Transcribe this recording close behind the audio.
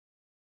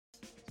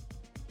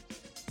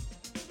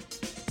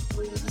So,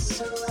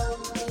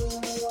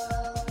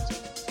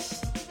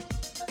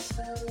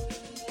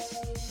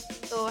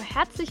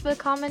 herzlich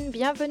willkommen,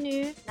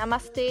 bienvenue,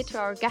 namaste to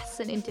our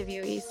guests and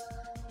interviewees,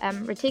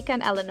 Ritika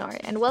and Eleanor,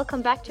 and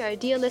welcome back to our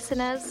dear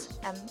listeners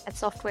at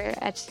Software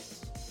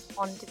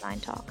on Design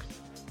Talk.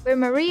 We're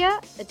Maria,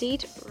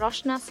 Adit,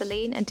 Roshna,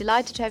 Celine, and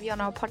delighted to have you on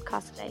our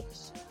podcast today.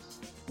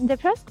 The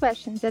first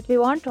question that we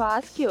want to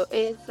ask you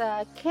is,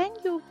 can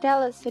you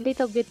tell us a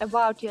little bit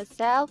about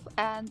yourself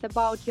and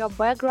about your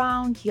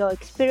background, your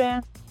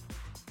experience?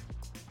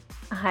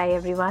 Hi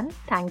everyone,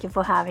 thank you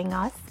for having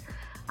us.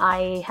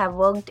 I have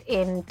worked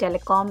in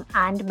telecom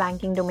and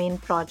banking domain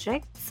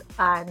projects,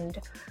 and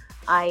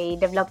I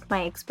developed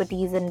my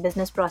expertise in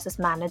business process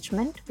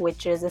management,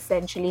 which is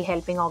essentially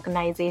helping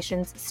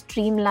organizations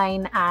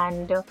streamline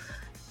their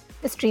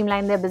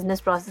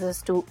business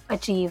processes to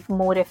achieve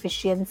more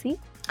efficiency.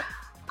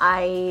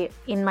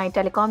 In my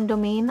telecom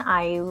domain,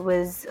 I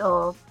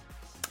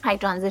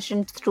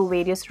transitioned through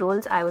various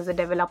roles. I was a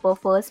developer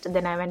first,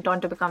 then I went on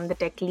to become the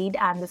tech lead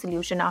and the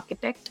solution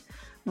architect.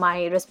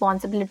 My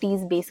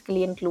responsibilities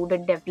basically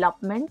included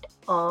development,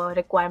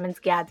 requirements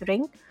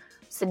gathering,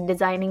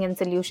 designing and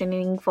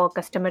solutioning for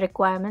customer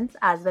requirements,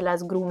 as well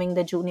as grooming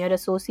the junior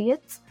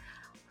associates.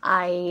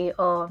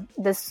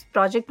 This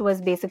project was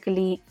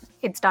basically,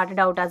 it started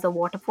out as a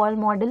waterfall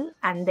model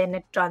and then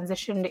it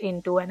transitioned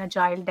into an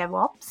agile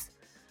DevOps.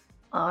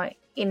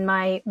 In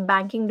my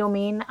banking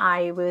domain,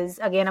 I was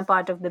again a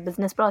part of the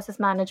business process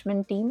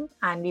management team,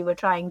 and we were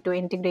trying to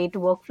integrate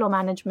workflow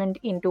management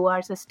into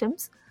our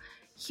systems.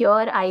 Here,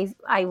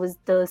 I was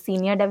the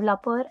senior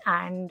developer,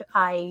 and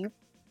I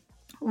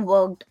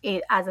worked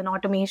as an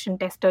automation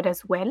tester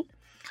as well.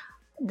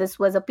 This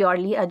was a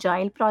purely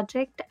agile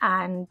project,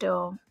 and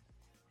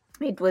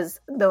it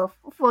was the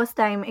first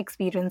time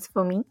experience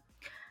for me.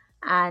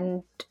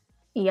 And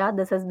yeah,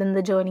 this has been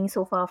the journey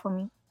so far for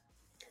me.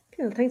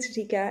 Cool, thanks,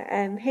 Ritika.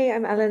 Hey,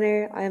 I'm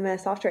Eleanor. I'm a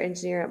software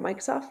engineer at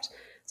Microsoft.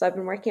 So I've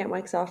been working at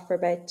Microsoft for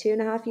about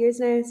 2.5 years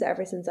now, so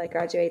ever since I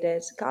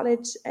graduated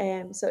college.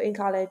 So in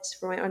college,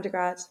 for my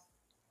undergrad,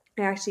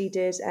 I actually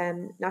did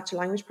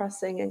natural language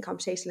processing and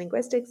computational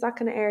linguistics, that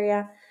kind of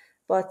area.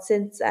 But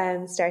since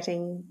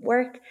starting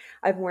work,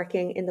 I've been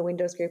working in the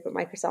Windows group at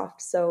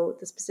Microsoft. So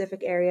the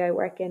specific area I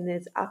work in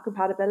is app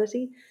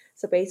compatibility.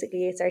 So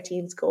basically, it's our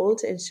team's goal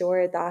to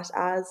ensure that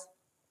as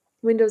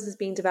Windows is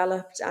being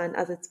developed and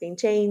as it's being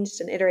changed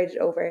and iterated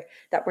over,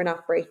 that we're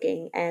not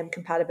breaking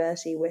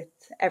compatibility with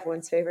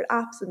everyone's favorite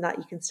apps, and that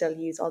you can still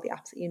use all the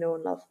apps that you know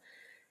and love.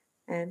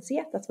 So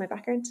yeah, that's my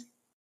background.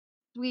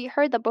 We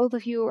heard that both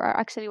of you are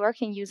actually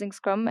working using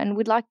Scrum, and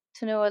we'd like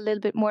to know a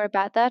little bit more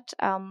about that,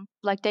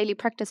 like daily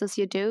practices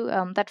you do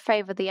that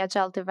favor the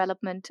agile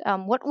development.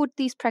 What would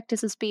these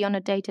practices be on a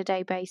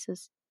day-to-day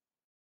basis?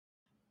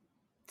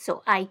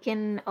 So I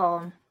can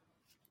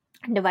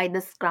divide the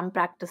Scrum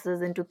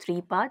practices into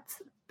 3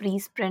 parts: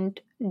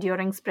 pre-sprint,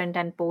 during sprint,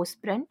 and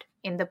post-sprint.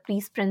 In the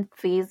pre-sprint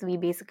phase, we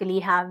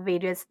basically have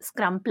various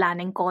Scrum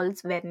planning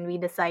calls wherein we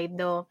decide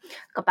the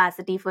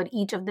capacity for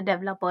each of the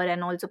developer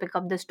and also pick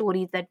up the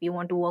stories that we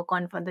want to work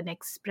on for the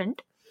next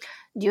sprint.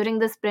 During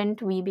the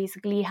sprint, we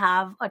basically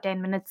have a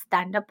 10-minute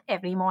stand-up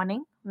every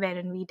morning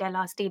wherein we tell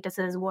our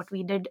statuses, what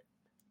we did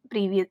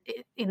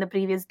in the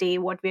previous day,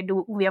 what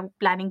we are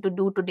planning to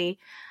do today,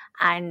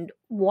 and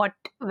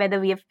whether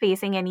we are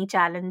facing any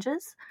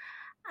challenges.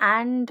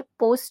 And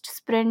post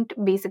sprint,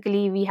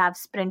 basically we have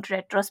sprint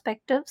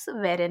retrospectives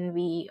wherein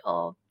we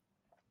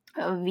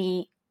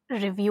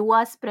review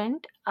our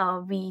sprint,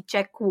 we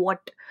check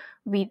what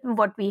we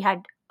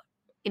had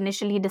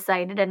initially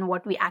decided and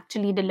what we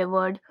actually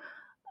delivered.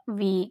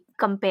 We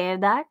compare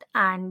that,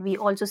 and we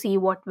also see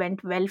what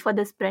went well for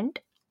the sprint.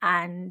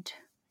 And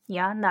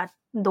yeah,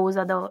 those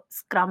are the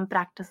Scrum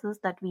practices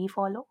that we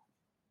follow.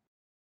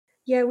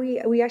 Yeah,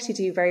 we actually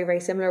do very, very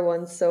similar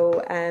ones.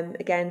 So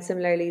again,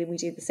 similarly, we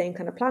do the same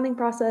kind of planning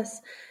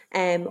process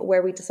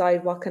where we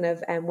decide what kind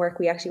of work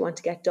we actually want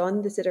to get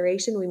done this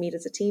iteration. We meet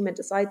as a team and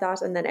decide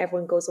that, and then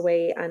everyone goes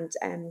away and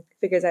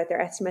figures out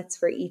their estimates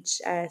for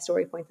each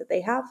story point that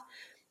they have.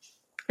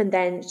 And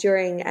then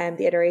during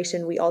the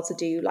iteration, we also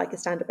do like a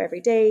stand-up every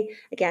day,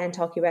 again,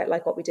 talking about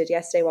like what we did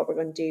yesterday, what we're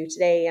going to do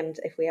today, and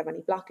if we have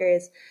any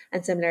blockers.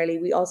 And similarly,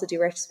 we also do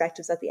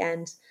retrospectives at the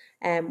end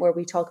where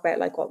we talk about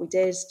like what we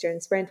did during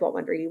the sprint, what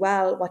went really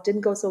well, what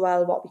didn't go so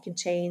well, what we can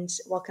change,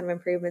 what kind of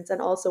improvements.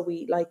 And also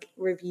we like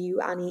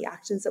review any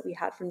actions that we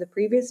had from the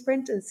previous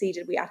sprint and see,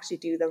 did we actually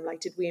do them? Like,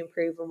 did we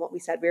improve on what we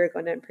said we were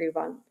going to improve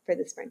on for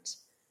the sprint?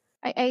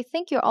 I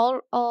think you're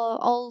all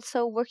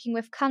also working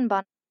with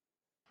Kanban.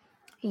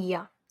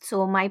 Yeah.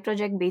 So my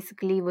project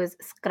basically was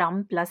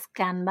Scrum plus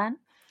Kanban.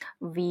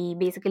 We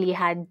basically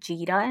had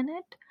Jira in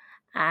it,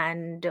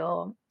 and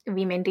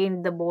we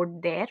maintained the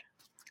board there.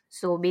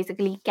 So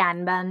basically,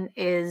 Kanban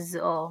is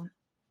a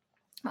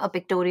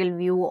pictorial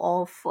view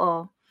of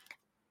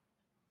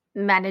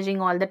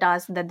managing all the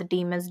tasks that the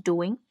team is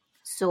doing.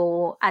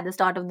 So at the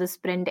start of the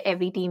sprint,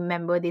 every team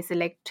member, they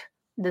select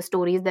the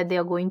stories that they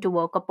are going to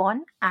work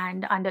upon,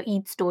 and under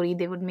each story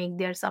they would make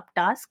their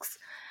subtasks.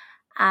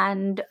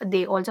 And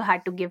they also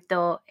had to give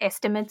the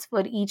estimates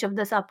for each of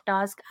the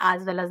subtasks,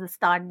 as well as the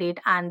start date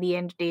and the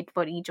end date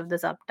for each of the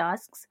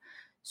subtasks.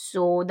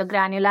 So the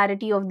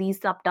granularity of these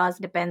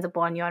subtasks depends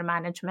upon your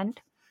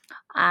management.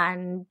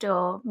 And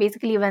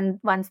basically, when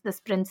once the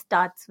sprint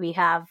starts, we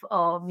have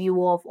a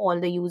view of all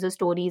the user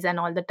stories and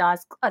all the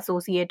tasks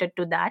associated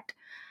to that.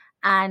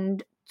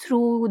 And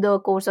through the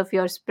course of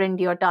your sprint,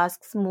 your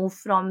tasks move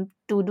from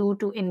to do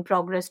to in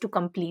progress to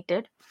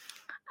completed.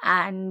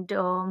 And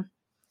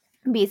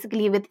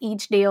basically, with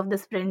each day of the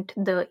sprint,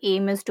 the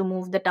aim is to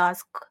move the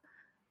task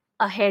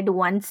ahead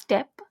one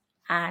step.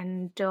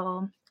 And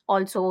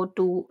also,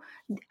 to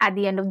at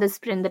the end of the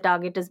sprint, the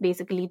target is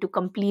basically to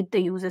complete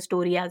the user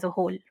story as a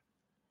whole.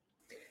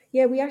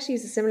 Yeah, we actually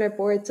use a similar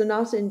board, so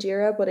not in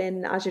Jira, but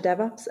in Azure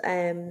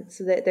DevOps.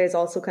 So that there's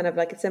also kind of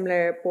like a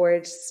similar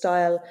board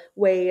style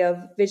way of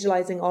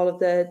visualizing all of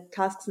the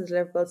tasks and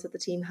deliverables that the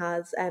team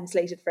has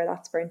slated for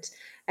that sprint,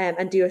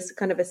 and do a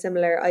kind of a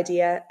similar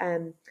idea,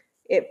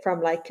 it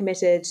from like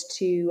committed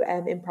to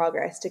in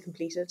progress to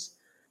completed.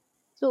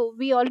 So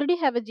we already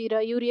have a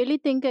Jira. You really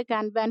think a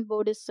Kanban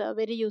board is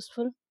very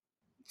useful?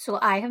 So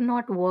I have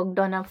not worked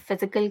on a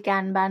physical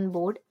Kanban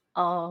board.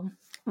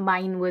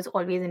 Mine was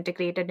always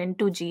integrated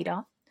into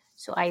Jira.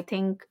 So I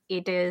think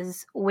it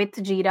is with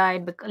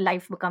Jira,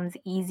 life becomes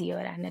easier,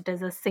 and it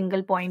is a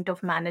single point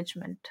of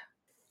management.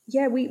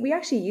 Yeah, we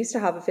actually used to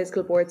have a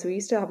physical board. So we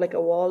used to have like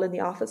a wall in the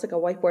office, like a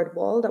whiteboard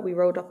wall that we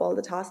wrote up all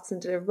the tasks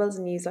and deliverables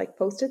and use like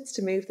post-its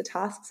to move the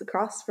tasks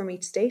across from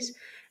each state.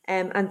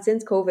 And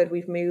since COVID,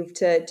 we've moved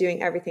to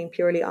doing everything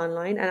purely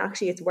online. And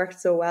actually it's worked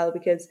so well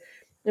because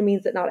it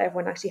means that not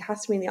everyone actually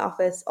has to be in the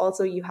office.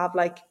 Also, you have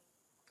like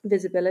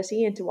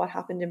visibility into what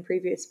happened in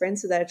previous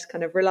sprints without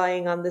kind of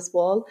relying on this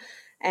wall.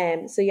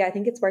 So yeah, I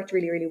think it's worked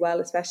really, really well,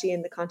 especially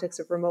in the context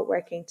of remote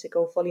working to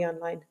go fully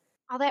online.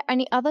 Are there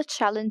any other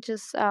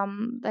challenges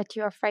that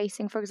you are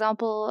facing? For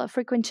example,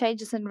 frequent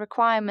changes in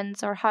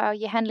requirements, or how are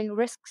you handling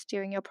risks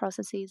during your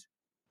processes?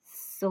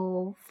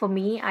 So for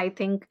me, I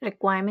think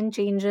requirement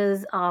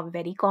changes are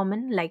very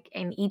common. Like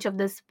in each of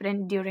the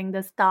sprint during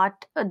the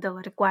start, the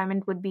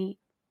requirement would be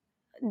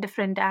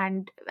different.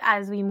 And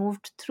as we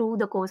moved through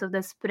the course of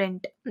the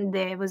sprint,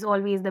 there was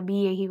always the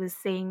BA, he was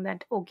saying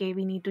that okay,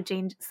 we need to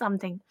change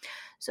something.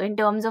 So in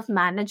terms of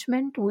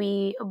management,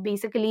 we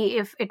basically,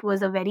 if it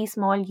was a very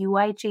small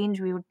UI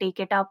change, we would take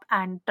it up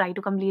and try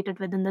to complete it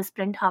within the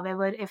sprint.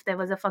 However, if there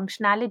was a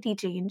functionality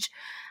change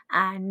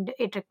and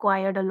it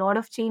required a lot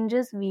of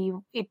changes, we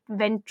it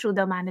went through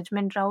the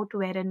management route,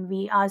 wherein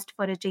we asked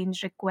for a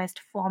change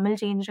request, formal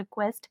change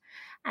request,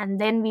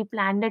 and then we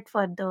planned it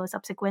for the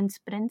subsequent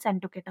sprints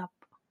and took it up.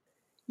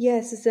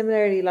 Yeah, so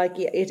similarly, like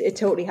yeah, it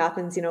totally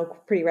happens,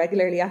 pretty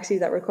regularly actually,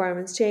 that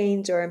requirements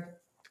change, or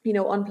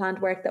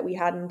unplanned work that we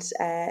hadn't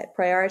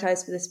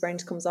prioritized for the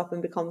sprint comes up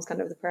and becomes kind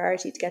of the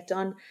priority to get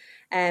done.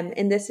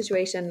 In this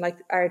situation, like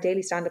our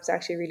daily stand-ups are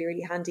actually really,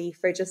 really handy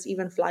for just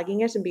even flagging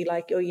it and be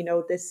like,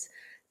 oh,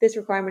 this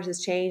requirement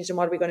has changed and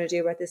what are we going to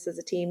do about this as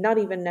a team? Not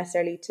even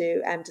necessarily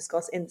to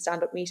discuss in the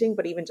stand-up meeting,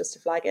 but even just to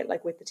flag it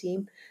like with the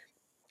team.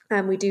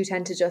 And we do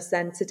tend to just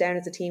then sit down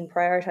as a team,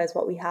 prioritize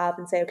what we have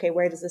and say, okay,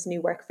 where does this new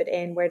work fit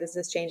in? Where does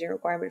this changing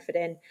requirement fit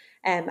in?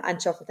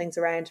 And shuffle things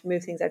around,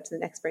 move things out to the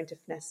next sprint if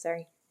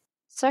necessary.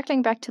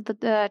 Circling back to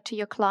to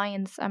your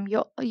clients,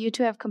 you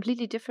two have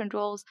completely different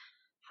roles.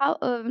 How,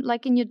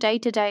 like in your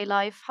day-to-day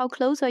life, how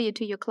close are you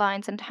to your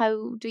clients, and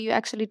how do you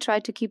actually try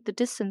to keep the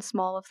distance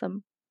small of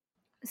them?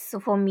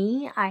 So for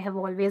me, I have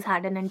always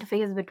had an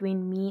interface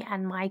between me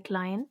and my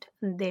client.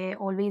 There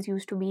always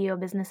used to be a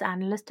business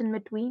analyst in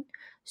between.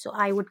 So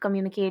I would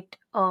communicate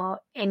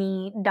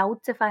any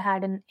doubts if I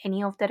had in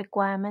any of the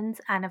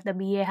requirements, and if the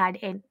BA had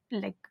any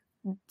like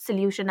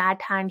solution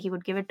at hand, he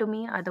would give it to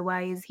me.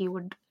 Otherwise, he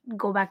would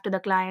go back to the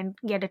client,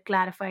 get it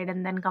clarified,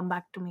 and then come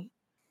back to me.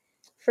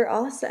 For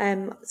us,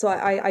 so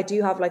I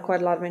do have like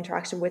quite a lot of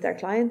interaction with our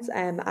clients,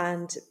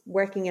 and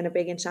working in a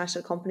big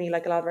international company,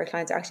 like a lot of our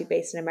clients are actually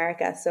based in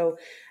America. So,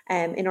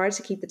 in order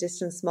to keep the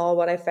distance small,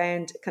 what I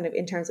found kind of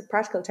in terms of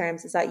practical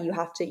terms is that you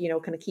have to,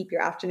 kind of keep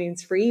your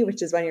afternoons free,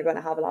 which is when you're going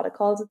to have a lot of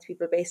calls with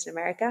people based in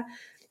America.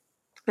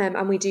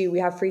 And we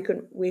have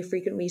frequent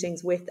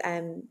meetings with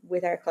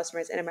our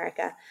customers in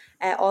America.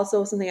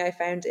 Also, something I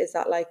found is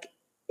that like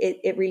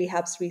it really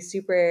helps to be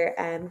super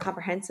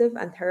comprehensive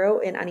and thorough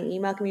in any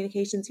email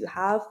communications you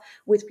have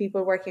with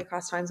people working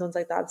across time zones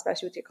like that,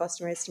 especially with your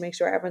customers, to make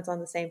sure everyone's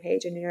on the same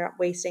page and you're not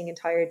wasting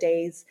entire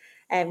days,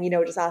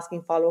 just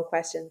asking follow up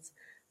questions.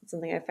 It's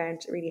something I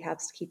found really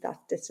helps to keep that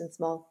distance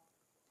small.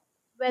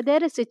 Were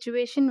there a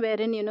situation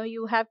wherein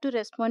you have to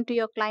respond to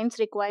your client's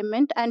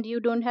requirement and you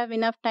don't have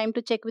enough time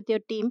to check with your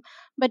team,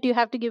 but you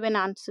have to give an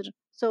answer?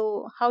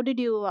 So how did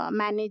you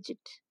manage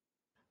it?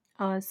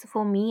 So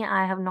for me,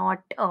 I have not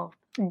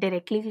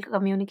directly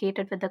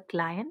communicated with the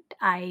client.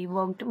 I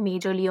worked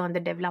majorly on the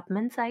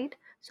development side.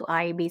 So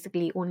I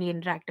basically only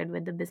interacted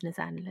with the business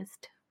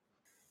analyst.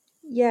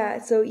 Yeah,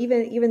 so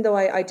even though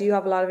I do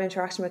have a lot of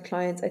interaction with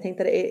clients, I think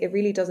that it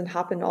really doesn't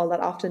happen all that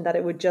often that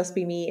it would just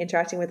be me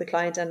interacting with the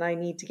client and I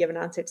need to give an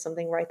answer to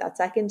something right that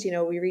second. You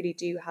know, we really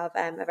do have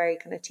a very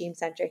kind of team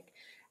centric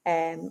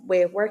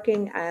way of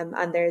working,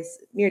 and there's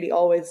nearly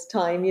always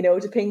time, you know,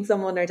 to ping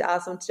someone or to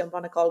ask someone to jump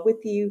on a call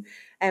with you,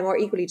 or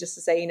equally just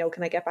to say, you know,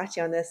 can I get back to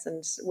you on this,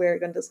 and we're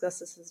going to discuss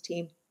this as a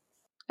team.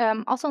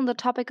 Also on the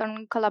topic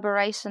on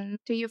collaboration,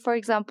 do you, for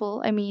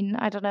example, I mean,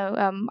 I don't know,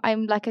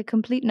 I'm like a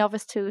complete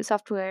novice to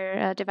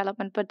software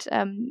development, but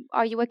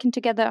are you working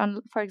together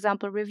on, for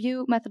example,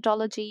 review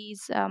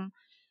methodologies?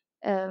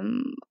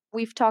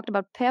 We've talked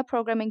about pair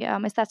programming.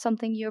 Is that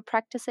something you're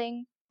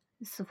practicing?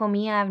 So for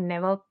me, I've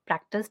never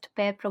practiced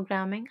pair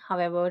programming.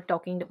 However,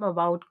 talking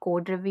about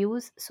code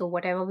reviews, so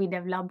whatever we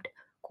developed,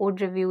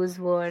 code reviews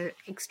were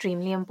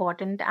extremely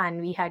important,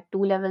 and we had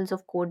two levels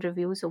of code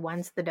review. So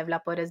once the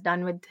developer is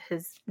done with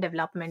his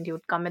development, he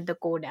would commit the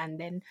code, and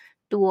then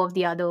two of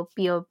the other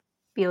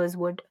peers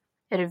would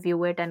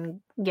review it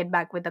and get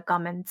back with the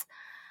comments.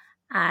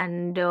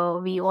 And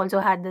we also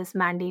had this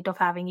mandate of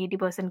having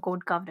 80%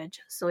 code coverage,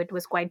 so it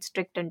was quite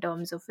strict in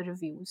terms of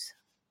reviews,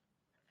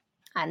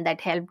 and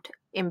that helped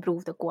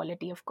improve the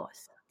quality, of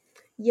course.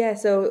 Yeah,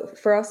 so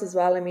for us as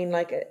well, I mean,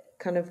 like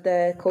kind of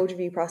the code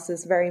review process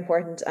is very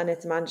important, and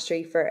it's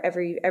mandatory for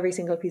every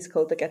single piece of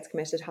code that gets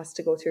committed has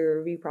to go through a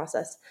review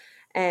process.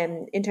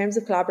 In terms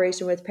of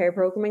collaboration with pair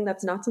programming,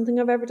 that's not something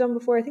I've ever done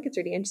before. I think it's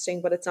really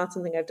interesting, but it's not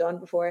something I've done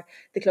before.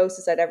 The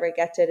closest I'd ever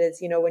get to it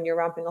is, you know, when you're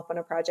ramping up on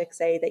a project,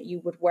 say that you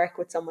would work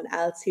with someone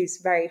else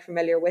who's very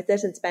familiar with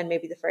it and spend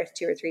maybe the first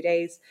 2 or 3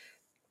 days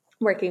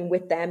working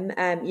with them,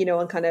 you know,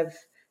 and kind of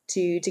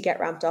to get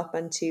ramped up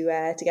and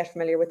to get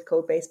familiar with the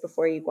code base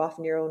before you go off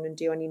on your own and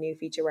do any new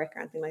feature work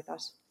or anything like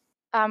that.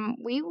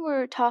 We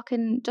were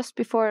talking just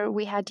before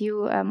we had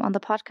you on the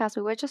podcast.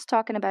 We were just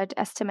talking about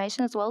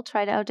estimation as well.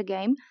 Tried out a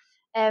game.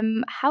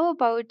 How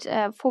about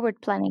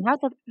forward planning?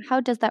 How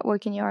does that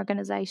work in your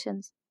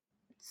organizations?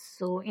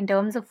 So, in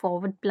terms of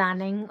forward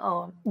planning,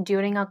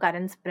 during our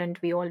current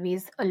sprint, we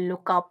always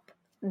look up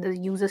the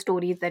user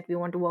stories that we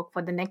want to work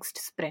for the next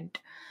sprint.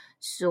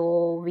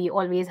 So, we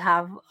always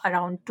have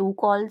around 2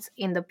 calls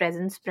in the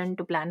present sprint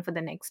to plan for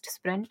the next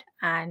sprint,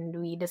 and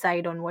we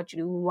decide on what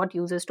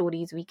user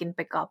stories we can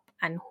pick up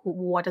and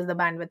what is the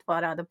bandwidth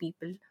for other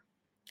people,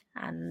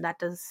 and that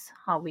is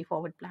how we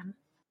forward plan.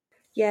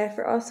 Yeah,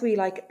 for us, we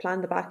like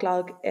plan the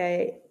backlog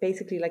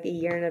basically like a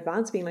year in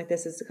advance, being like,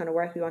 this is the kind of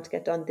work we want to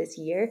get done this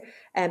year.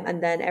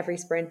 And then every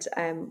sprint,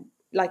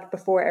 like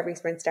before every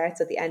sprint starts,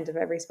 at the end of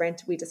every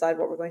sprint, we decide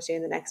what we're going to do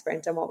in the next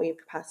sprint and what we have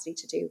capacity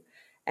to do.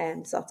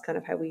 So that's kind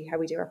of how we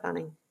do our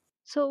planning.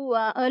 So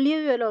earlier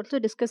you were also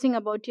discussing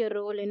about your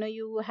role.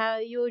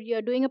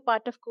 You're doing a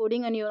part of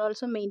coding and you're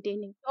also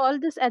maintaining all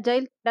this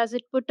agile. Does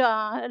it put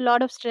a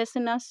lot of stress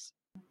in us?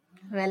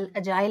 Well,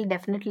 agile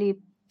definitely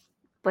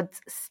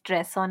puts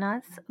stress on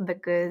us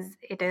because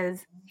it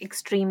is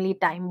extremely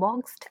time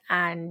boxed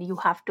and you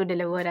have to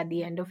deliver at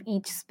the end of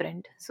each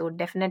sprint. So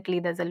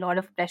definitely there's a lot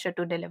of pressure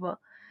to deliver.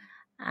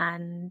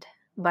 And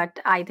but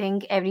I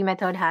think every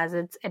method has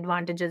its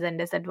advantages and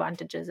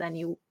disadvantages, and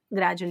you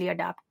gradually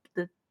adapt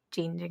to the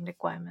changing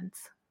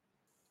requirements.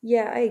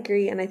 Yeah, I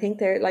agree. And I think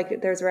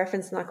there's a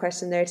reference in that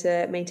question there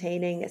to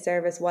maintaining a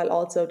service while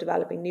also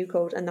developing new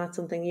code. And that's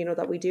something, you know,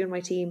 that we do in my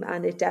team.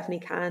 And it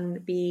definitely can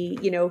be,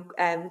 you know,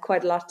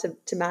 quite a lot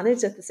to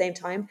manage at the same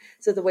time.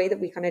 So the way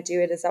that we kind of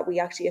do it is that we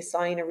actually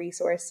assign a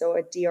resource, so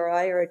a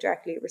DRI or a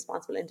directly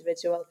responsible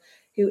individual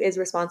who is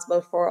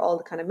responsible for all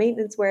the kind of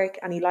maintenance work,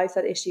 any live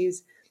set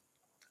issues,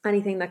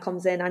 anything that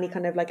comes in, any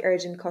kind of like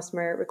urgent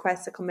customer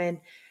requests that come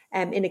in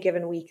a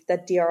given week,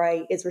 that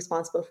DRI is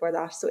responsible for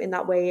that. So in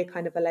that way, it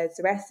kind of allows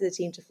the rest of the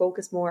team to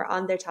focus more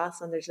on their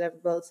tasks, on their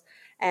deliverables,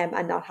 and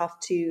not have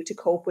to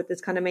cope with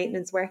this kind of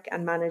maintenance work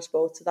and manage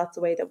both. So that's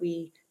the way that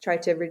we try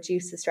to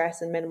reduce the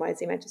stress and minimize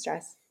the amount of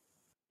stress.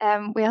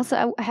 We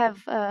also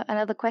have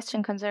another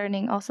question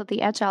concerning also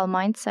the agile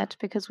mindset,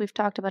 because we've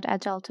talked about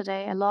agile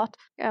today a lot.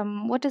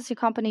 What is your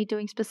company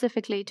doing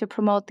specifically to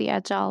promote the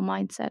agile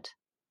mindset?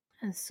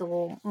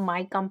 So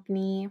my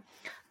company,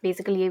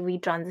 basically we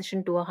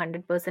transitioned to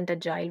 100%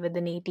 agile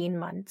within 18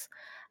 months,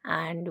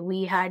 and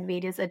we had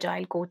various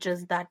agile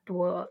coaches that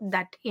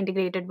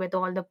integrated with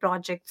all the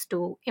projects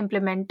to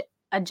implement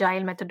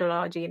agile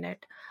methodology in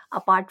it.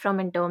 Apart from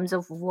in terms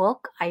of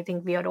work, I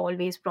think we are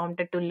always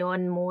prompted to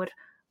learn more,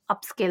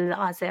 upskill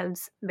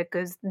ourselves,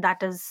 because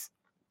that is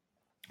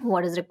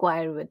what is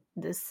required with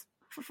this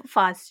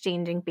fast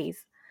changing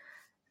pace.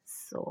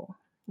 So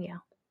yeah.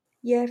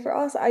 Yeah, for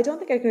us, I don't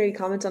think I can really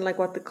comment on like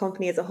what the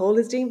company as a whole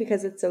is doing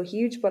because it's so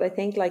huge. But I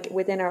think like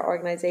within our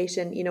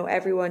organization, you know,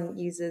 everyone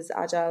uses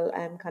agile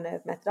kind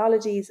of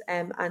methodologies,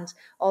 and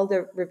all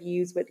the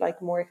reviews with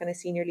like more kind of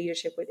senior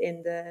leadership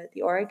within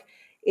the org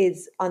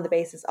is on the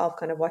basis of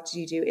kind of what did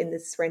you do in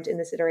this sprint, in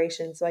this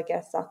iteration. So I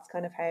guess that's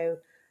kind of how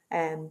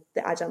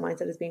the agile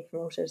mindset is being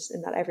promoted,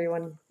 in that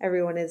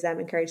everyone is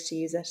encouraged to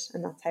use it,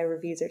 and that's how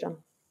reviews are done.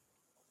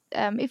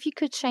 If you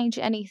could change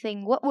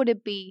anything, what would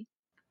it be?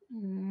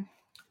 Mm.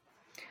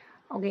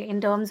 Okay,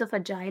 in terms of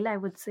agile, I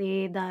would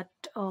say that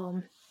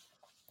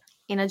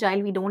in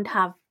Agile, we don't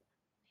have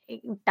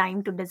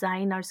time to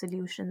design our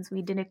solutions.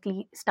 We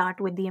directly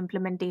start with the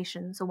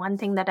implementation. So one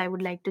thing that I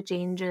would like to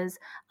change is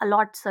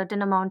allot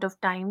certain amount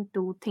of time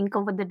to think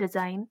over the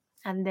design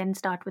and then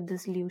start with the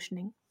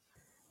solutioning.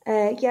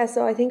 Yeah,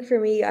 so I think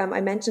for me,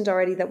 I mentioned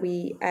already that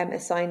we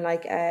assign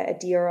like a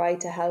DRI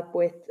to help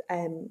with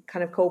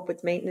kind of cope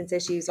with maintenance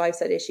issues,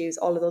 lifestyle issues,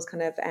 all of those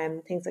kind of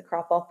things that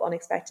crop up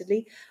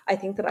unexpectedly. I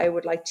think that I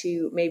would like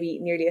to maybe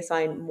nearly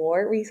assign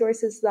more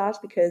resources to that,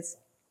 because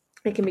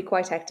it can be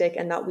quite hectic,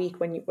 and that week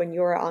when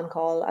you're on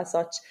call as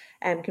such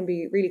can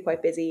be really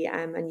quite busy,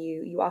 and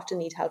you often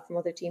need help from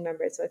other team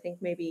members. So I think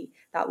maybe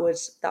that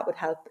would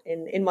help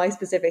in my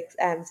specific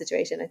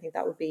situation. I think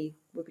that would be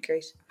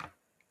great.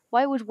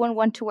 Why would one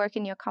want to work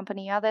in your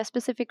company? Are there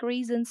specific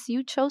reasons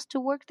you chose to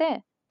work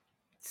there?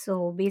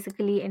 So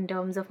basically, in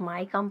terms of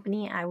my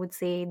company, I would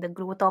say the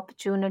growth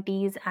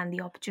opportunities and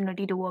the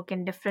opportunity to work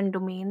in different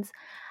domains,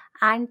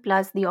 and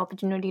plus the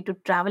opportunity to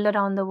travel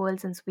around the world,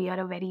 since we are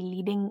a very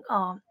leading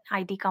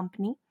IT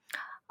company.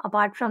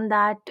 Apart from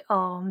that,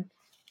 the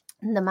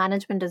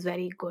management is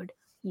very good.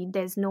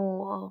 There's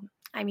no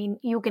I mean,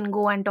 you can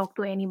go and talk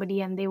to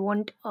anybody and they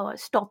won't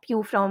stop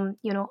you from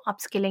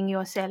upskilling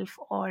yourself.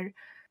 Or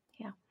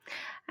yeah,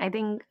 I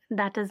think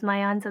that is my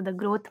answer: the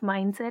growth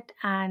mindset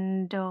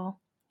and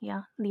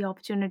yeah, the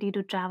opportunity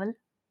to travel.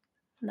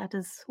 That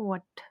is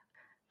what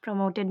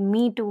promoted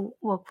me to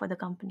work for the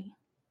company.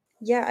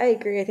 Yeah, I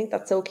agree. I think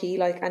that's so key.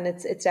 Like, and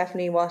it's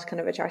definitely what kind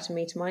of attracted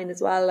me to mine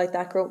as well. Like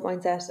that growth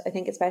mindset. I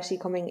think especially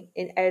coming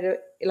in out of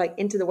like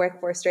into the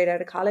workforce straight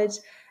out of college,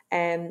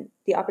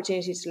 the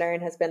opportunity to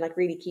learn has been like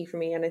really key for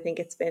me. And I think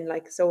it's been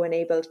like so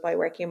enabled by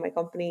working in my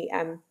company.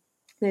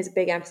 There's a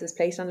big emphasis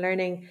placed on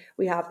learning.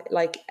 We have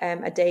like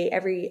a day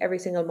every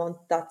single month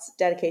that's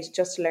dedicated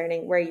just to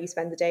learning, where you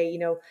spend the day,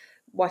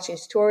 watching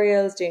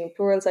tutorials, doing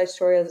Pluralsight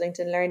tutorials,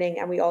 LinkedIn Learning,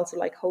 and we also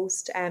like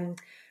host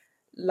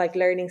like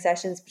learning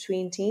sessions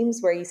between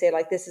teams, where you say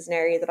like, this is an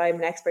area that I'm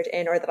an expert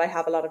in, or that I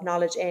have a lot of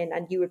knowledge in,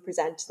 and you would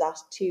present that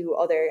to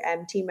other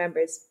team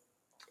members,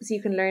 so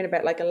you can learn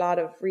about like a lot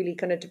of really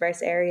kind of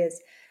diverse areas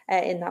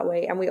in that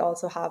way. And we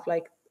also have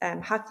like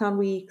hackathon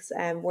weeks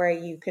where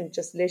you can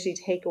just literally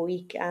take a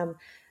week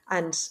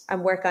and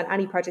work on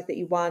any project that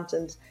you want.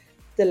 And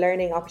the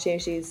learning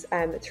opportunities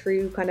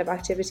through kind of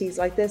activities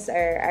like this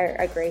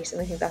are great.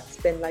 And I think that's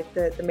been like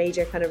the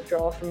major kind of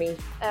draw for me.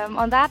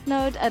 On that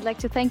note, I'd like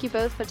to thank you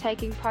both for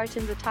taking part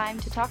in the time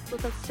to talk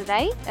with us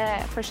today,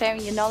 for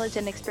sharing your knowledge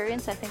and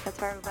experience. I think that's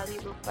very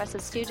valuable for us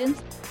as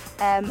students.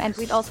 And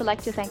we'd also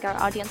like to thank our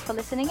audience for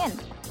listening in.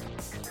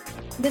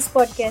 This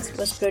podcast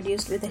was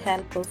produced with the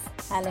help of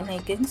Alan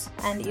Higgins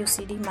and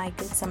UCD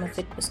Michael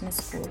Summerfit Business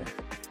School.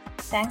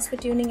 Thanks for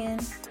tuning in.